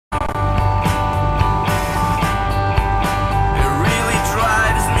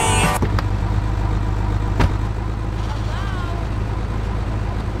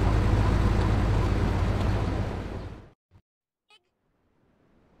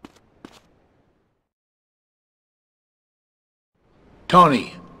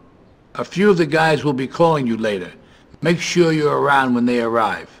Tony, a few of the guys will be calling you later. Make sure you're around when they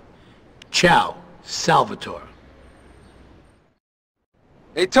arrive. Ciao, Salvatore.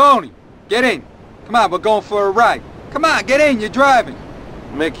 Hey, Tony, get in. Come on, we're going for a ride. Come on, get in, you're driving.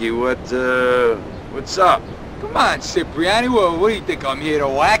 Mickey, what's up? Come on, Cipriani, what do you think, I'm here to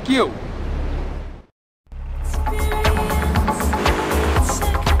whack you?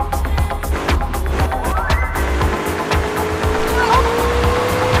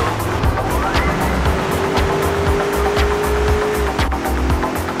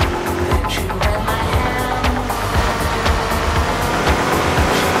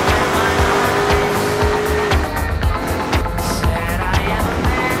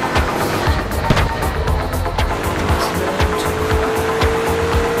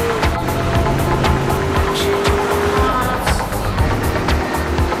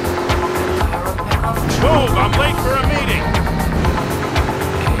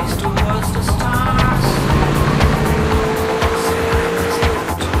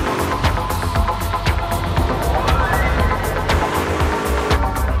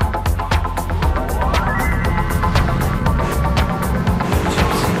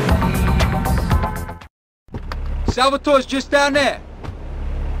 Salvatore's just down there.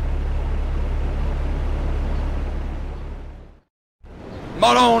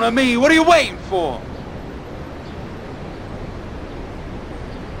 Madonna me, what are you waiting for?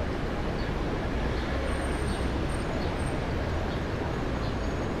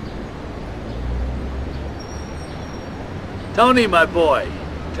 Tony, my boy,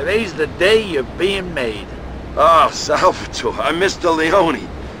 today's the day you're being made. Oh, Salvatore, I'm Mr. Leone.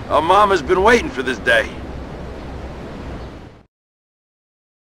 Our mama's been waiting for this day.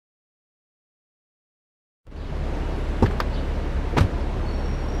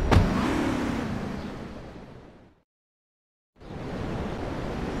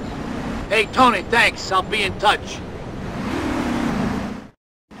 Hey, Tony, thanks. I'll be in touch.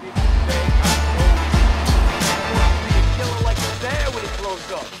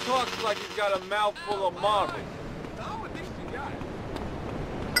 Talks like he's got a mouthful of Marvin.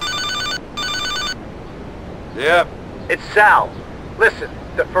 Yep. It's Sal. Listen,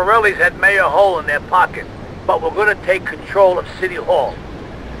 the Forellis had Mayor Hole in their pocket, but we're gonna take control of City Hall.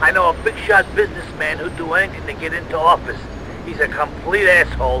 I know a big-shot businessman who'd do anything to get into office. He's a complete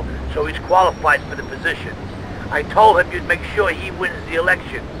asshole, so he's qualified for the position. I told him you'd make sure he wins the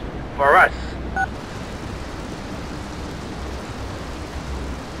election. For us.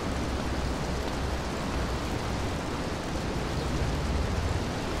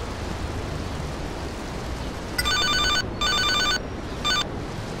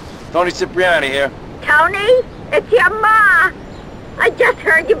 Tony Cipriani here. Tony, it's your ma. I just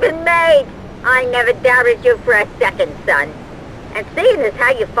heard you've been made. I never doubted you for a second, son. And seeing as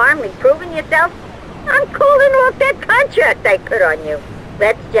how you've finally proven yourself, I'm calling off that contract I put on you.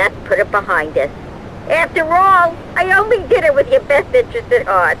 Let's just put it behind us. After all, I only did it with your best interest at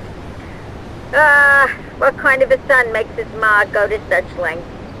heart. What kind of a son makes his ma go to such lengths?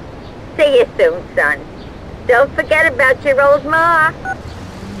 See you soon, son. Don't forget about your old ma.